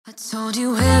I told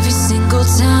you every single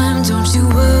time, don't you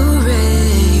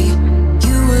worry.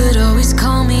 You would always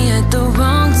call me at the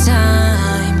wrong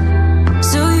time,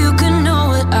 so you could know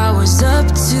what I was up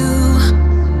to.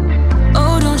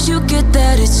 Oh, don't you get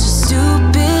that it's just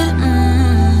stupid?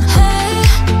 Hey,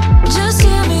 just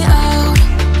hear me out.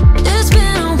 It's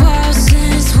been a while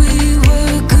since we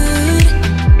were good,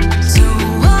 so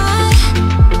why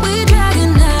we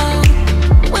dragging out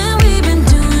when we've been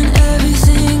doing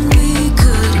everything we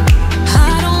could?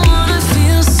 I don't wanna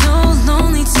feel so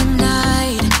lonely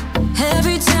tonight.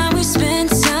 Every time we spend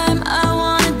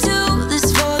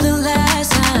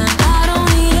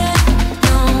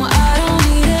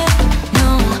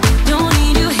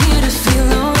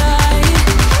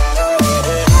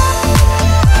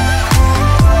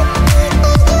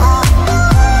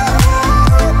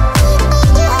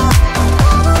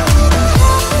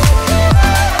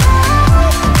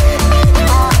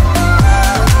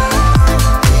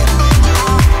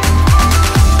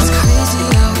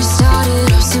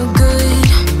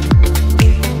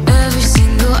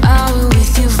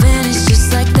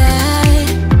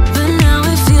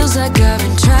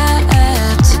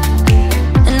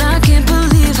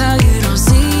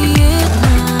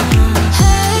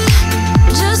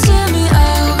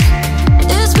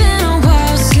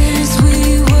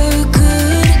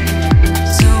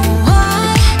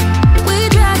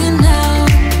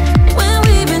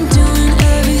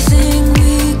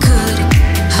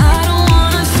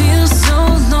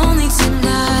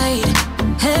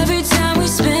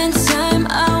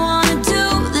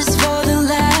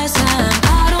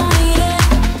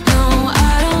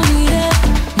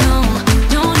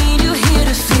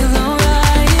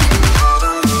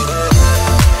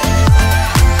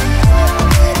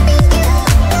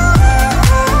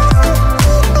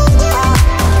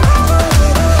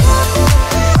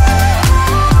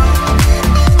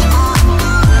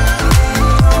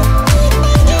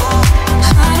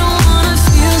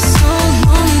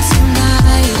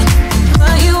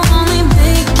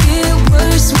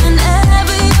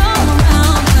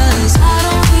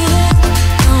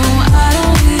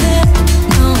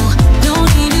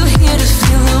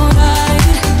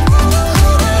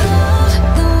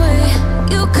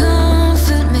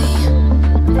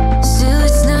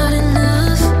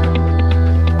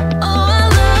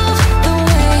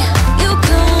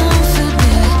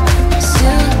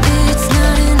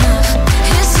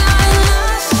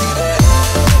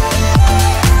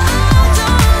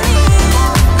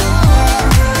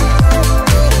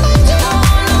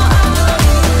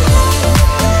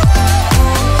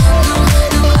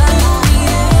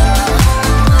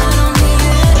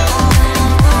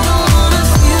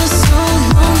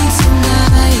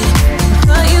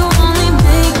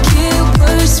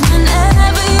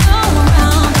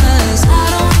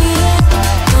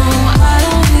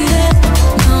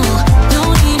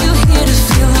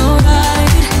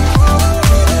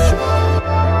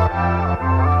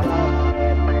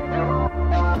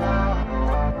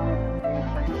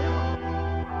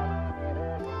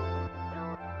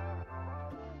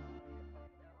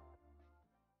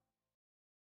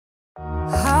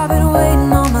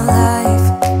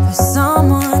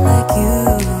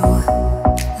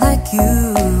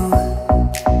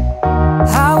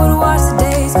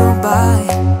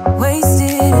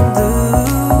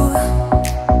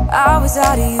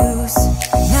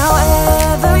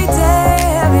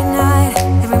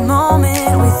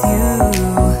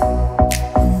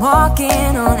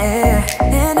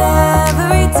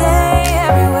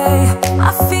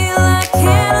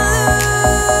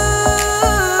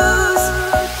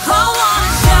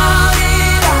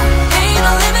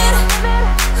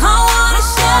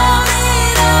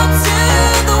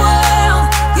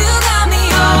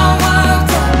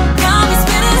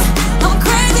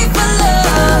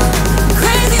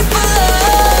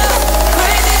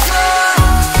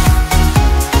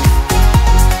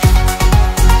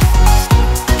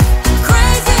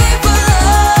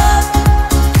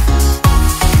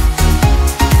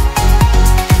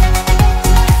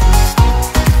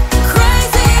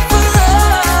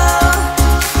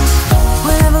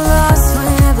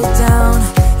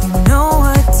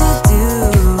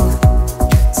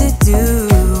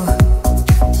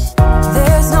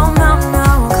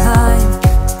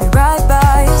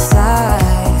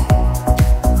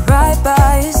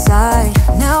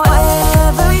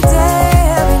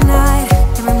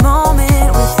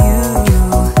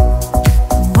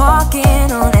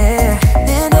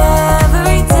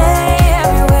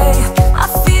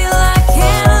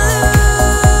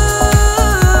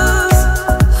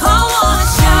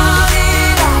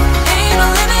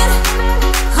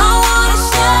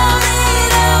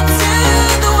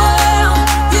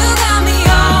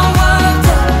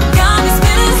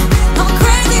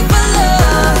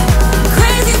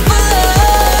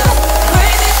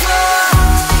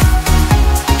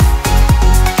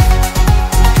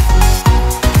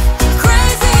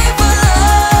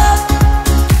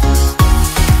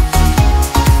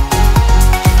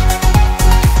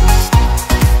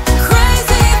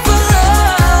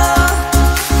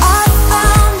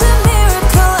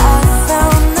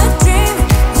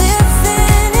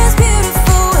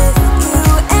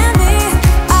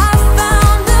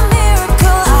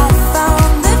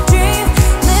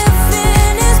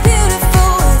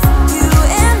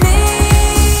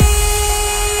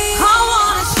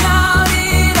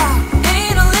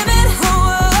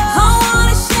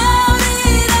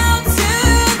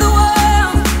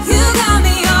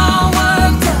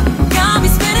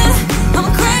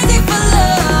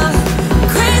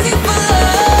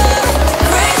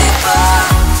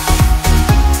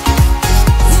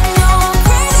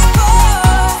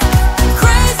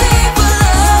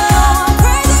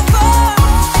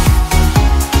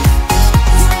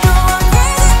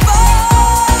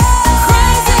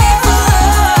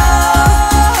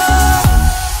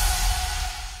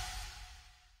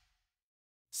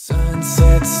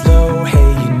it slow.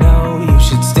 Hey, you know you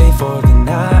should stay for the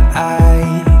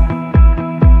night.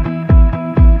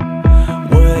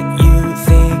 What you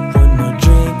think? One more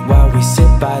drink while we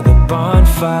sit by the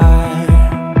bonfire.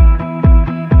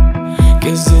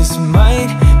 'Cause this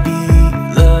might be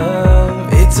love.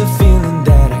 It's a feeling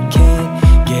that I can't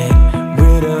get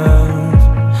rid of.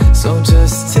 So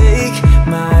just take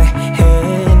my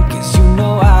hand, 'cause you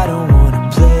know I don't wanna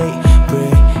play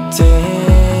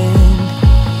pretend.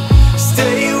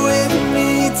 Stay with me,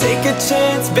 take a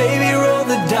chance, baby, roll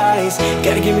the dice.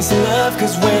 Gotta give me some love,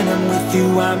 'cause when I'm with you,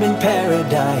 I'm in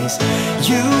paradise.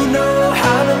 You know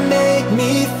how to make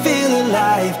me feel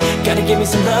alive. Gotta give me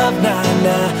some love, nah,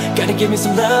 nah. Gotta give me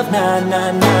some love, nah,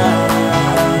 nah, nah.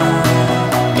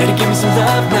 Gotta give me some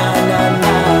love, nah, nah,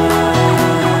 nah.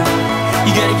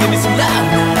 You gotta give me some love,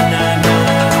 nah, nah, nah.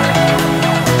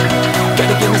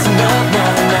 Gotta give me some love,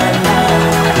 nah, nah, nah.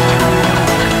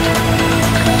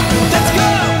 Let's go!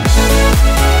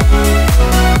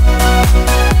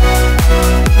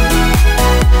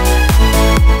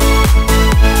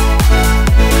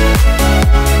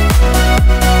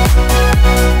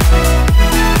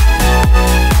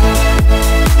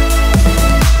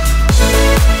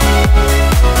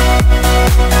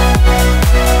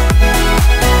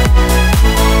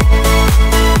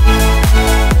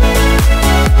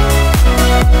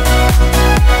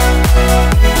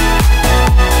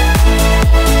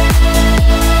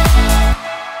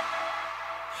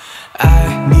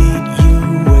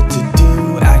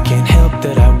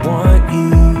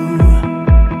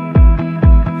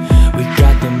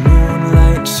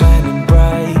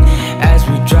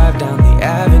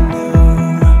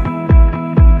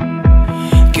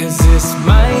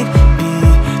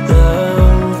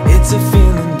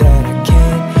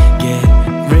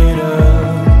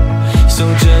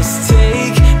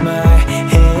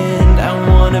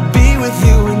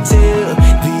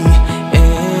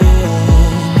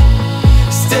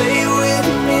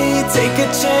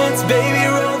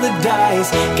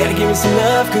 Gotta give me some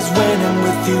love, 'cause when I'm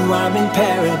with you, I'm in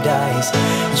paradise.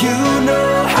 You know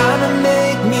how to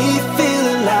make me feel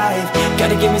alive.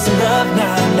 Gotta give me some love,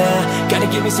 nah, nah. Gotta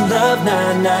give me some love,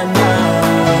 nah, nah, nah.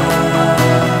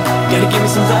 Gotta give me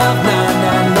some love, nah,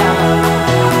 nah, nah.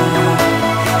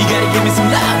 You gotta give me some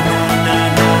love, nah, nah,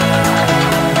 nah.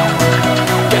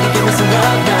 Gotta give me some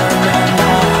love, nah, nah,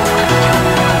 nah.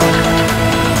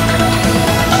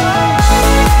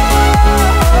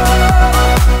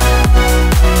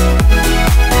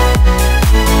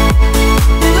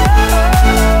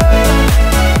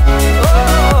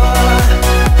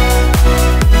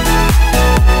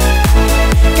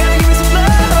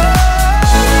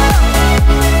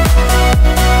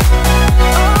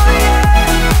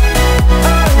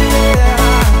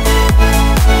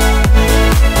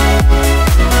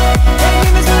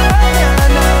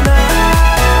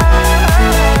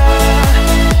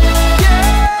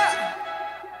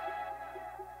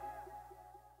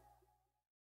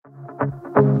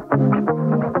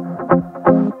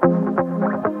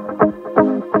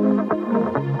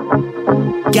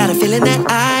 Got a feeling that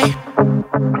I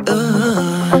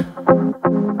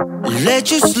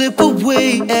let you slip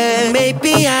away, and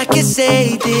maybe I can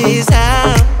say this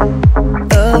out.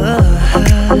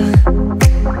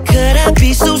 Could I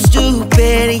be so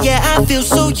stupid? Yeah, I feel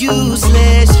so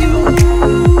useless.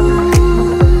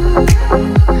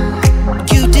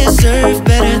 You deserve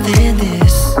better than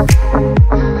this,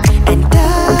 and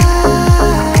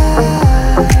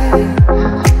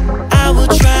I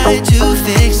will try to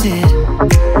fix it.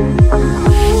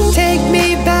 Take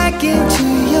me back into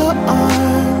your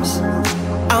arms.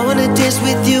 I wanna dance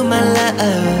with you, my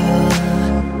love,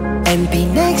 and be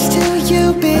next to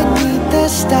you beneath the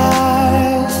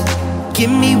stars.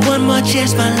 Give me one more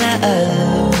chance, my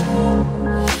love.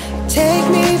 Take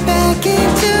me back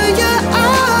into your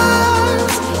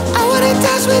arms. I wanna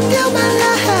dance with you, my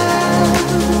love,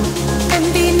 and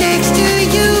be next to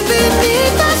you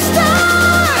beneath the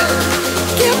stars.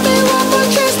 Give me one more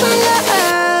chance, my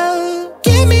love.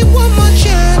 Give me one more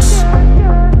chance.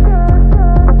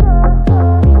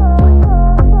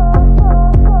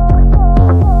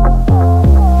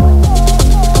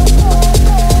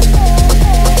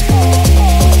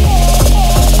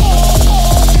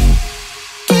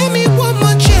 Give me one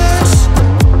more chance.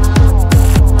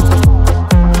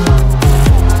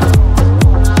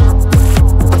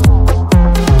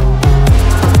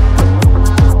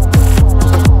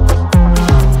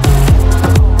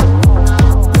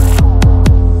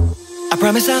 I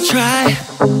promise I'll try.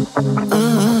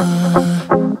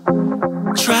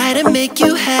 Try to make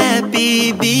you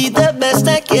happy, be the best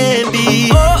I can be.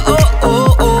 Oh, oh,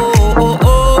 oh, oh, oh,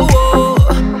 oh, oh.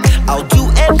 I'll do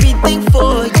everything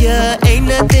for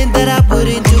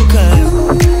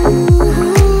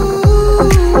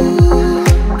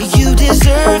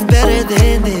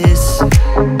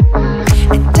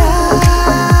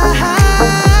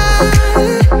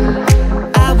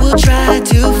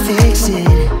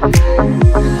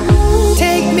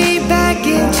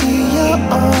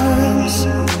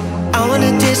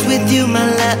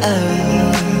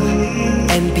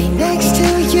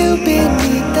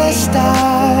the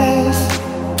stars.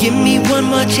 Give me one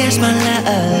more chance, my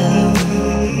love.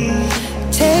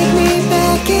 Take me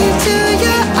back into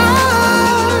your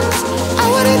arms. I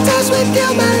wanna dance with you,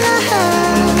 my love,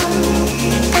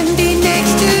 and be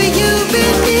next to you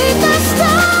beneath the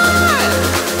stars.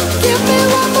 Give me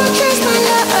one more chance, my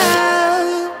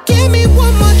love. Give me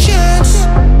one more chance.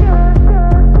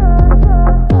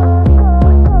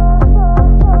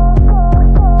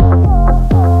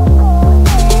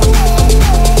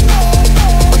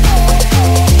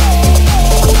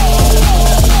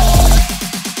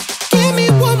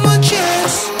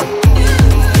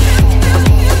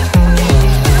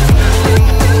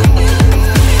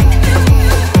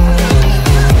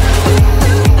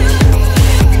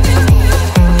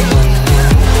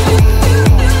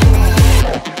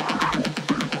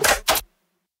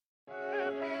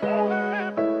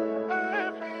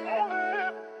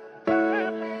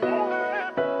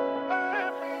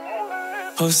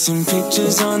 Posting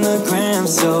pictures on the gram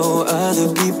so other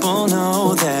people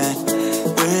know that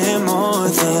we're more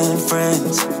than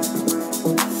friends.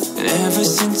 And ever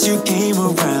since you came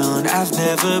around, I've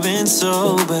never been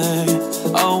sober,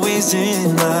 always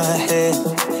in my head.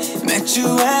 Met you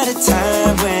at a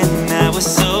time when I was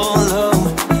so low,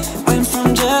 went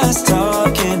from just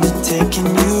talking to taking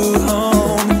you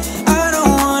home. I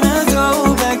don't wanna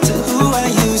go back to who I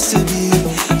used to be,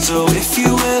 so if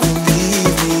you ever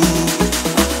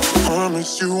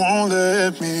you won't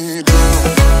let me down.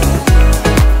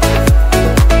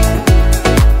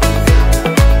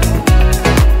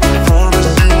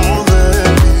 Promise you won't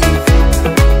let me.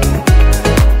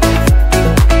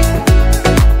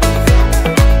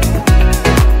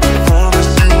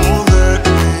 Promise you won't let me. Promise you won't let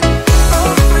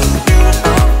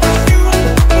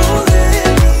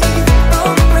me.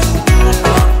 Promise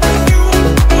you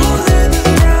won't let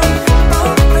me down.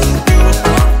 Promise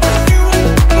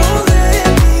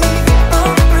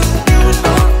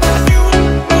you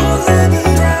won't let me.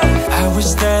 I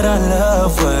wish that our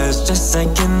love was just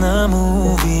like in the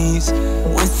movies,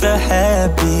 with a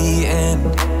happy end.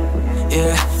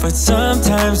 Yeah, but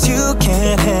sometimes you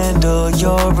can't handle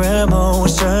your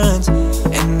emotions,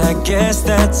 and I guess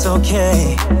that's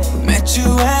okay. Met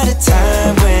you at a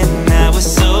time when I was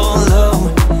so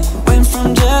low, went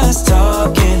from just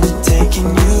talking to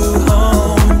taking you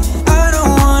home. I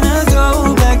don't wanna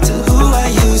go back to who I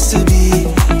used to be,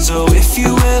 so if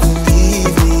you ever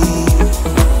leave me,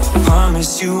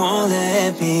 promise you won't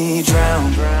let me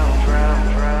drown.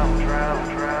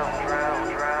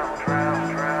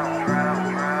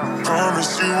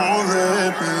 Promise you won't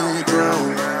let me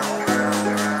drown.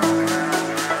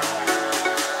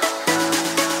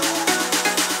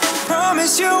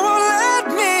 Promise you won't let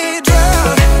me drown.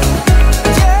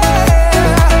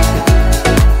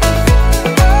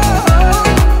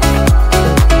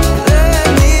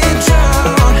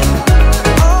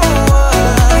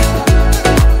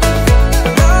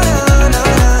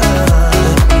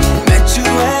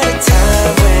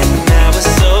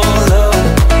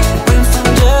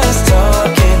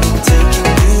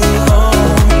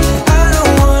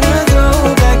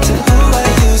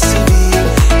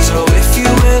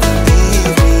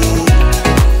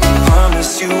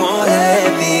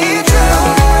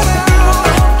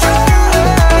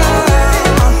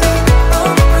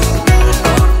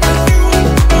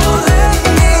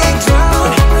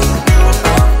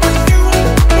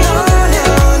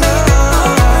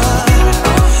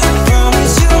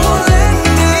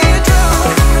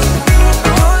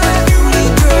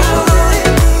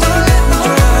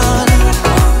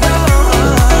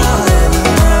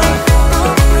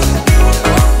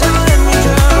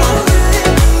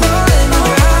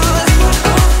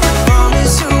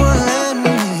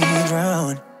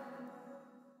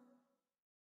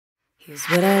 Here's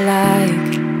what I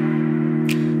like: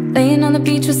 laying on the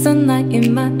beach with sunlight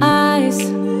in my eyes,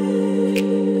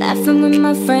 laughing with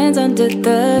my friends under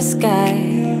the sky,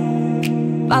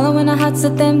 following our hearts, so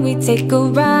then we take a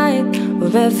ride.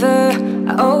 Wherever,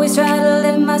 I always try to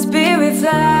let my spirit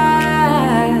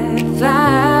fly,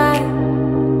 fly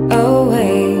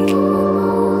away.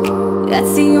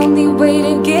 That's the only way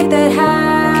to get that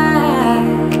high,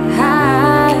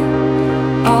 high,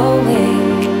 always.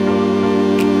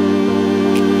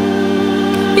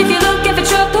 If you're looking for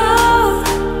trouble,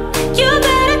 you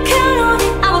better count on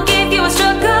it. I will give you a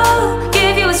struggle,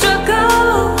 give you a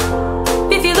struggle.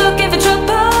 If you're looking for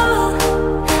trouble,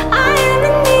 I am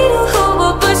the needle who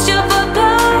will push your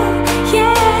football,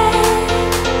 yeah.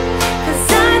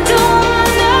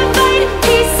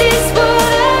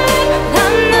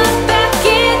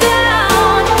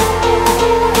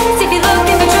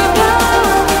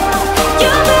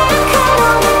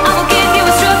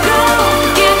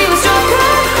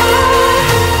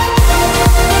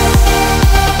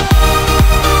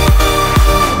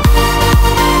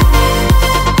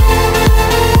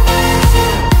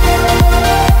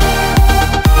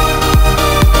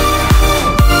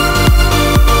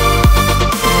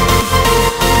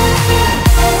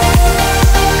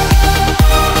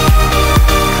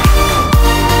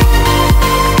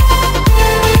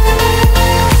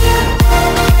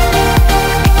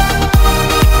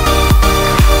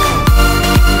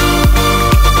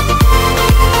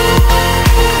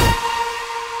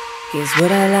 is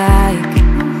what I like.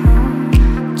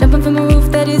 Jumping from a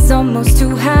roof that is almost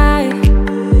too high.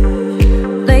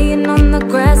 Laying on the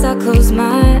grass, I close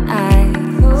my eyes.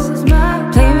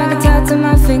 Playing my guitar till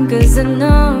my fingers are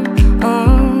numb.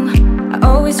 I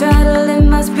always try to let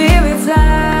my spirit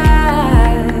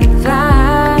fly,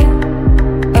 fly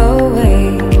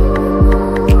away.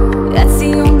 That's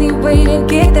the only way to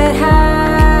get that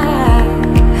high,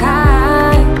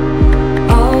 high,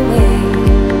 always.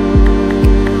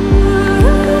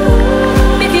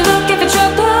 If you're looking for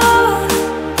trouble,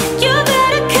 you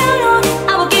better count on it.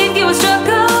 I will give you a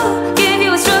struggle, give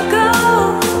you a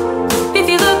struggle. If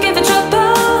you're looking for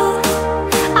trouble,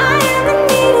 I am the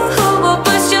needle who will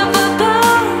push your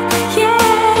bubble, yeah.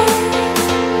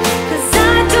 'Cause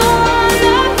I don't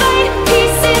wanna fight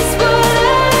pieces wood.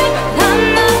 I'm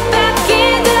not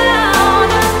backing down.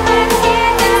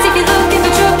 So if you're looking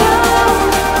for trouble,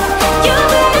 you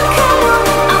better count on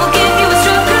it. I will give you a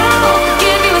struggle,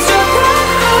 give you a struggle.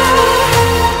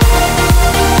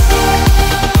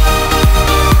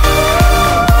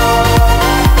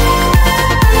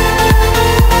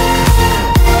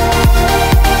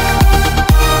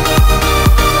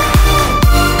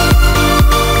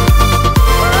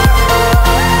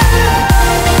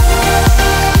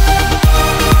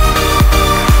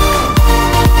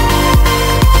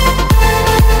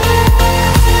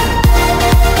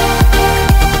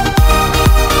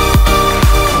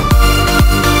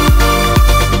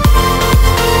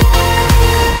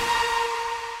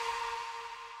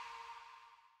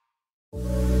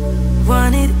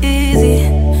 Want it easy,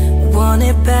 want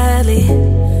it badly,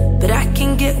 but I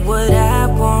can get what I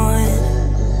want.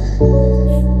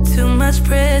 Too much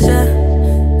pressure,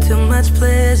 too much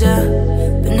pleasure,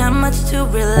 but not much to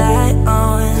rely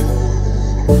on.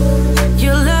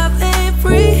 Your love ain't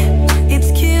free,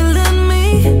 it's killing me.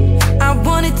 I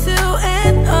want it to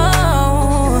end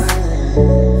all.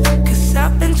 'Cause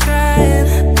I've been trying,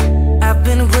 I've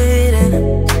been waiting,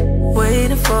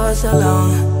 waiting for so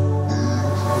long.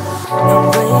 I'm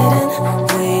waiting,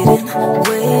 waiting,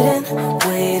 waiting,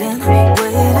 waiting,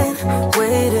 waiting,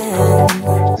 waiting.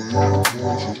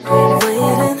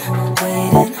 Waiting,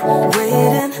 waiting,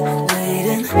 waiting,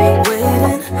 waiting,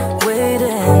 waiting,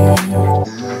 waiting.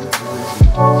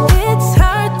 It's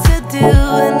hard to do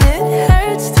and it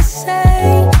hurts to say,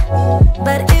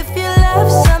 but if you love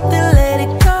something, let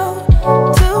it go.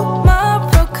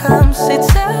 Tomorrow comes,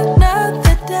 it's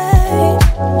another day.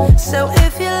 So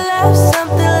if you love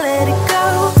something, let it go.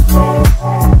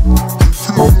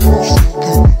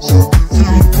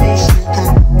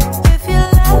 If you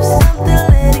love something,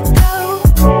 let it go.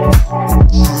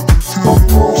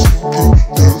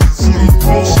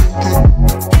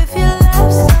 If you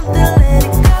love something, let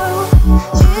it go.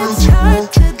 It's hard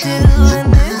to do and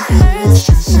it hurts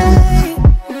to say,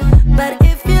 but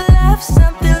if you love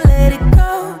something, let it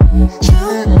go.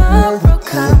 Tomorrow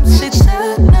comes, it's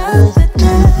another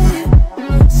day.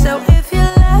 So if you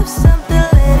love something,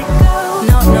 let it go.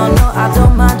 No, no, no, I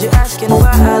don't mind you asking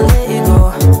why I let you go.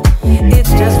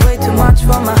 It's just way too much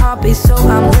for my heartbeat, so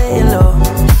I'm laying low.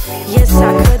 Yes,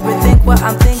 I could rethink what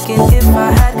I'm thinking if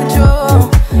I had control,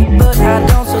 but I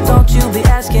don't, so don't you be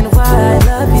asking why I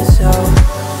love you so.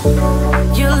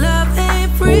 Your love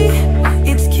ain't free,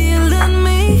 it's killing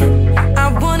me. I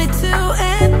want it to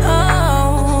end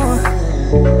all.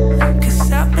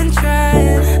 'Cause I've been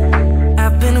trying,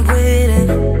 I've been waiting,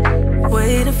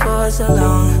 waiting for so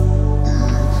long.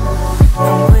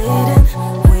 I'm waiting,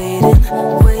 waiting,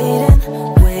 waiting,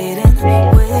 waiting,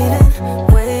 waiting,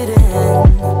 waiting.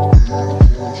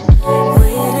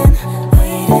 Waiting,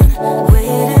 waiting,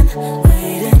 waiting,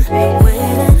 waiting,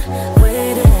 waiting,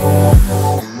 waiting.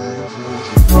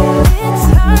 It's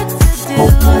hard to do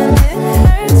and it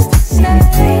hurts to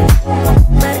say,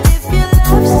 but if you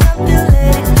love something,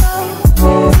 let it go.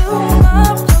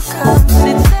 Tomorrow comes,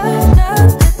 it's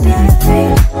another day.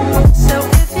 So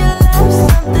if you love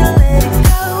something, let it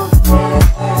go.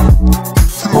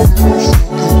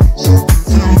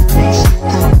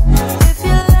 If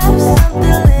you love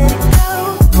something, let it go.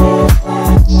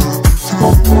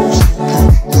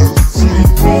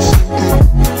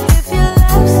 If you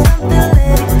love something,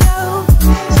 let it go.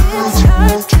 It's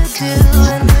hard to do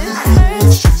and it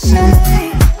hurts to say,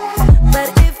 but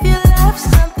if you love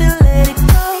something, let it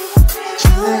go.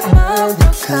 Tomorrow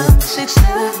comes, it's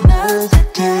another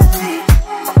day.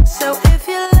 So if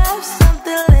you love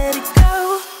something, let it go.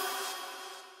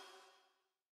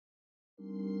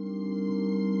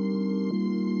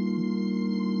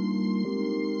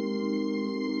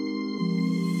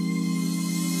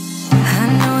 I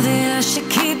know that I should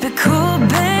keep it cool,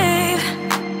 babe,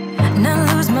 not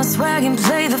lose my swag and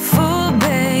play the fool,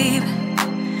 babe.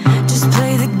 Just just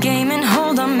play the game and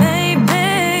hold on,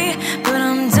 maybe. But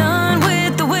I'm done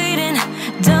with the waiting,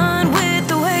 done with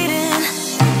the waiting.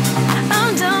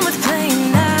 I'm done with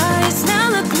playing nice. Now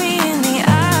look me in the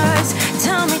eyes.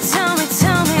 Tell me, tell me,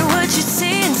 tell me what you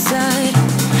see inside.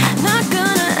 Not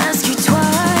gonna ask you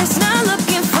twice. Not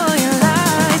looking for your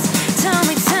lies. Tell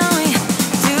me,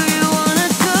 do you wanna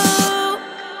go?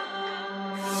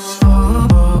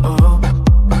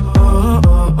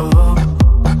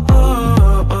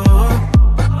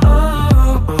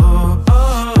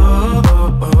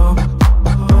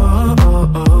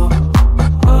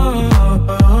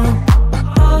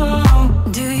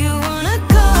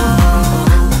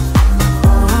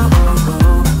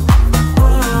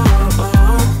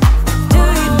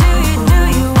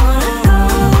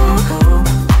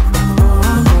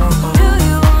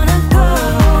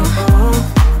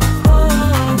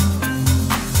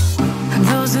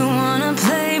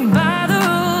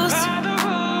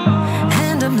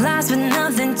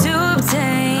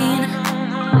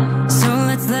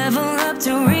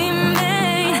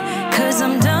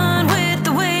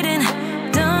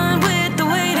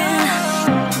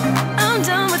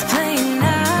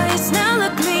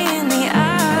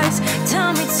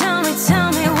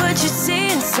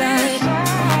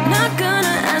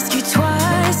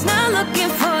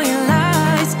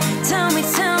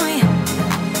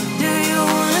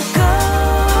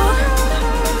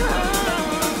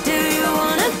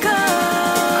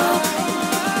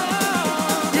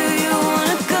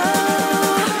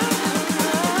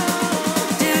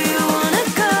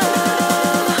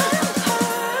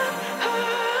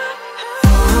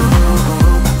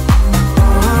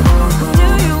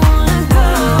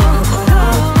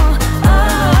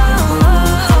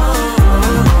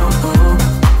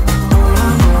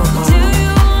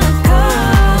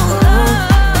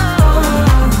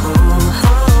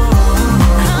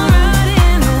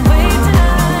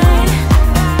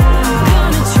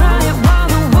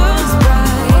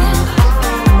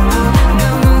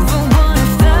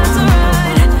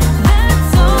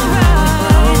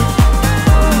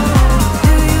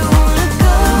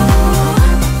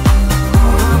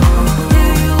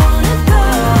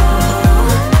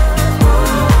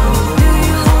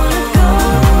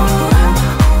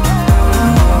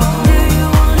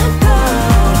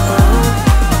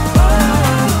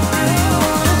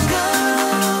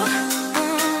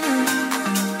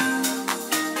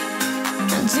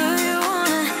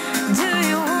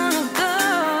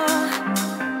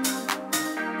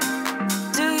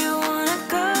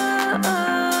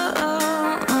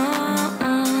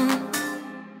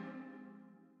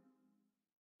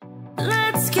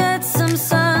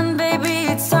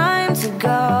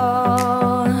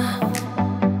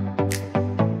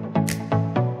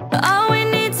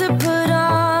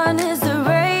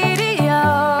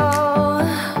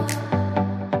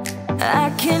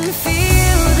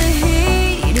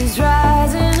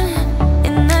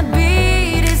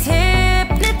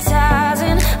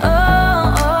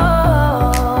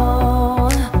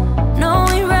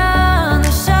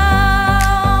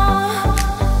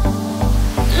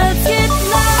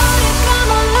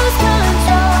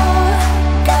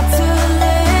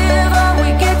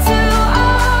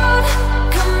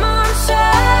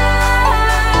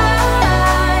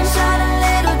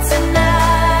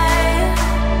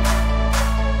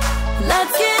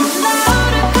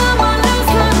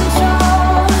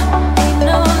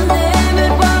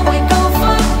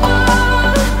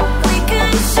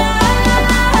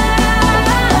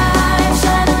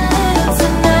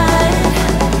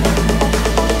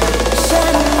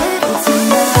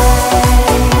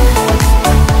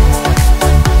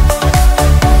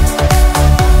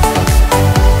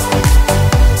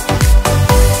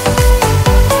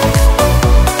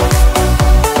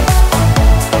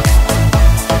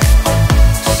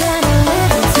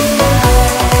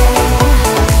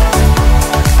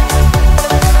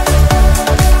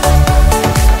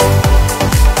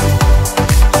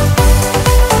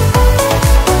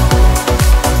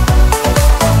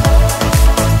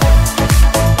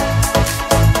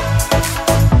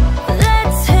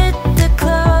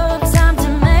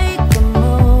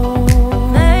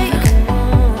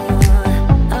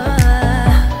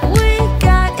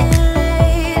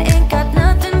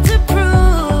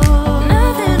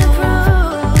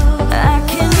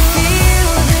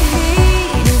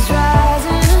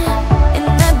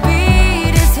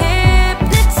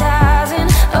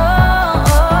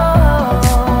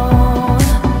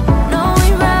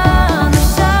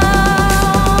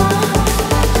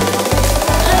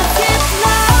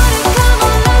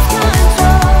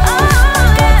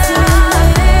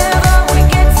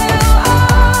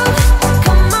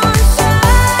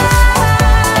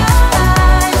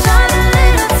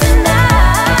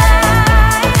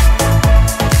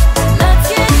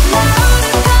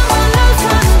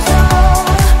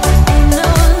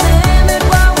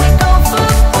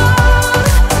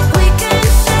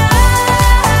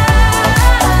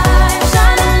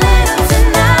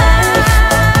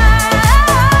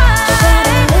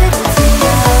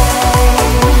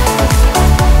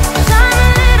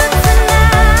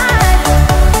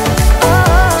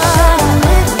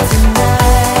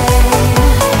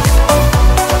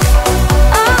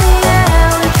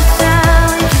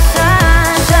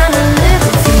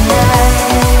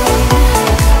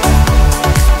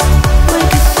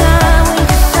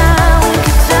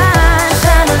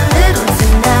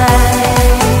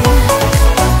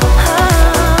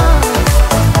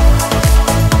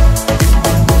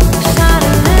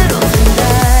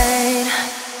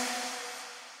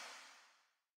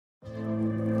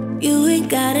 You ain't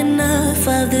got enough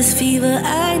of this fever,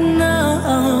 I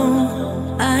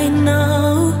know, I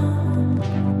know.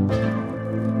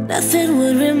 Nothing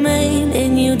would remain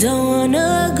and you don't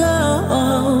wanna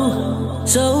go,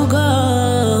 so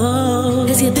go.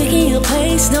 Cause you're picking your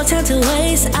pace, no time to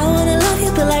waste. I wanna love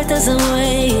you but life doesn't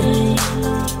wait.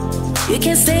 You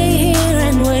can't stay here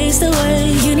and waste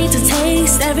away. You need to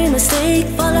taste every mistake,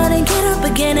 fall out and get up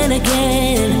again and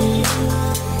again.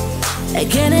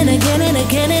 Again and again and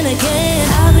again and again.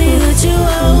 I'll be with you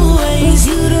always,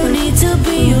 you don't need to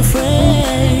be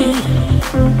afraid.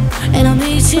 And I'll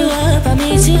meet you up, I'll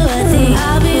meet you at the end.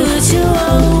 I'll be with you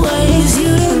always,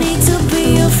 you don't need to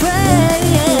be afraid.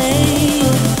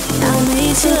 I'll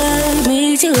meet you up,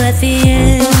 meet you at the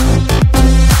end.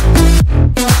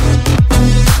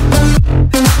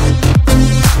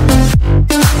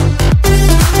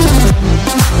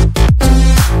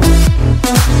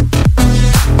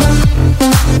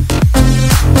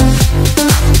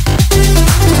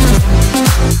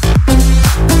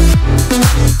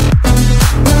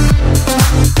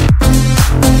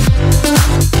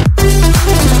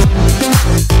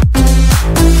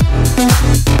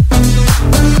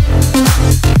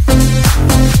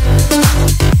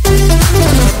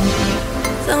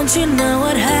 Don't you know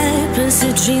what happens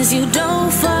to dreams you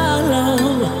don't follow?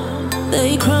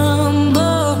 They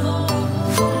crumble.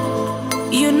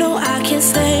 You know I can't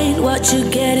stay what you're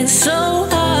getting so